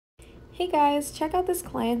Hey guys, check out this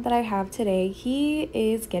client that I have today. He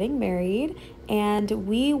is getting married and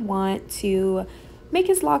we want to make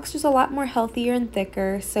his locks just a lot more healthier and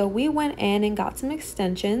thicker. So we went in and got some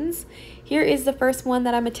extensions. Here is the first one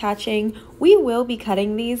that I'm attaching. We will be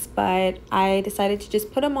cutting these, but I decided to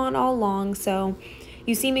just put them on all long. So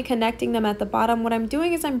you see me connecting them at the bottom. What I'm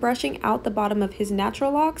doing is I'm brushing out the bottom of his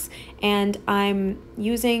natural locks, and I'm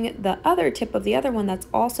using the other tip of the other one that's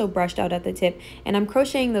also brushed out at the tip, and I'm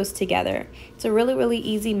crocheting those together. It's a really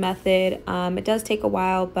easy method. It does take a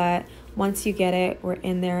while, but once you get it, we're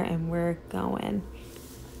in there and we're going.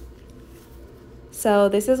 So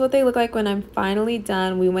this is what they look like when I'm finally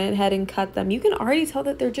done. We went ahead and cut them. You can already tell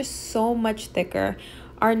that they're just so much thicker.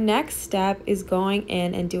 Our next step is going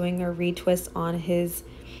in and doing a retwist on his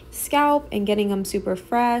scalp and getting them super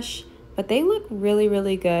fresh, but they look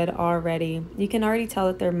really good already. You can already tell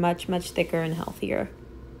that they're much thicker and healthier.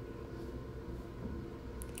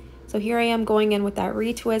 So here I am going in with that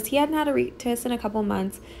retwist. He hadn't had a retwist in a couple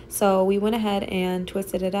months, so we went ahead and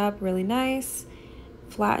twisted it up really nice,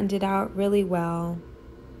 flattened it out really well.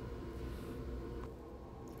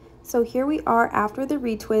 So here we are after the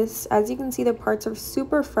retwist. As you can see, the parts are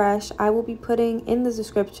super fresh. I will be putting in the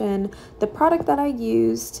description the product that I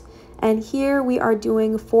used. And here we are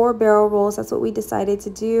doing 4 barrel rolls. That's what we decided to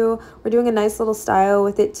do. We're doing a nice little style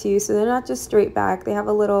with it too. So they're not just straight back. They have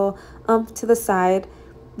a little to the side.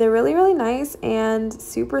 They're really nice and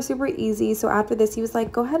super easy. So after this, he was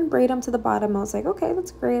like, go ahead and braid them to the bottom. I was like, okay,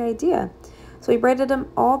 that's a great idea. So we braided them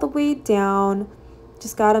all the way down.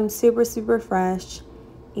 Just got them super fresh.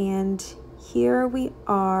 And here we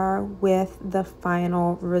are with the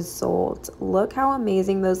final result. Look how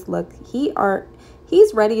amazing those look.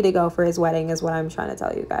 He's ready to go for his wedding is what I'm trying to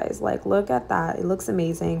tell you guys. Like, look at that. It looks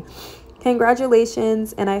amazing.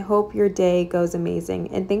 Congratulations, and I hope your day goes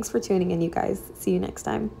amazing. And thanks for tuning in, you guys. See you next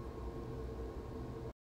time.